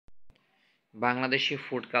Bangladeshi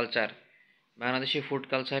food culture. Bangladeshi food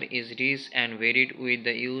culture is rich and varied with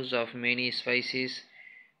the use of many spices.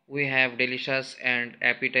 We have delicious and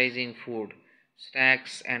appetizing food,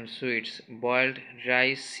 snacks and sweets. Boiled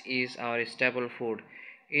rice is our staple food.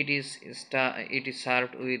 It is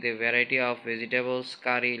served with a variety of vegetables,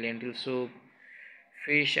 curry, lentil soup,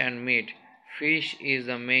 fish and meat. Fish is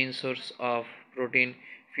the main source of protein.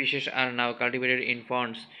 Fishes are now cultivated in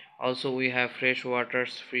ponds. Also, we have freshwater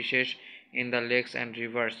fishes in the lakes and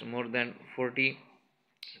rivers. More than 40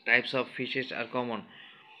 types of fishes are common.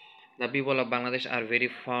 The people of Bangladesh are very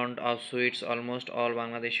fond of sweets. Almost all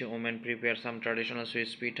Bangladeshi women prepare some traditional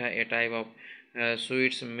sweets. Pitha, a type of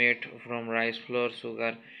sweets made from rice flour,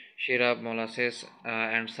 sugar, syrup, molasses,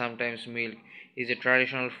 and sometimes milk, is a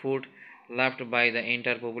traditional food loved by the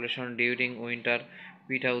entire population during winter.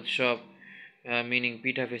 Pitha Utsav, meaning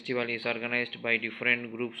Pitha festival, is organized by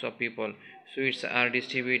different groups of people. Sweets are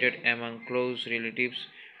distributed among close relatives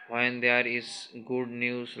when there is good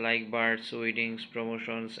news like births, weddings,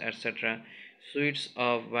 promotions, etc. Sweets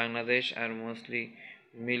of Bangladesh are mostly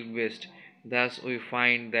milk based. Thus, we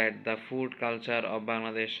find that the food culture of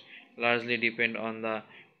Bangladesh largely depend on the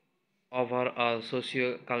overall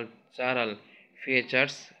socio-cultural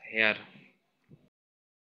features here.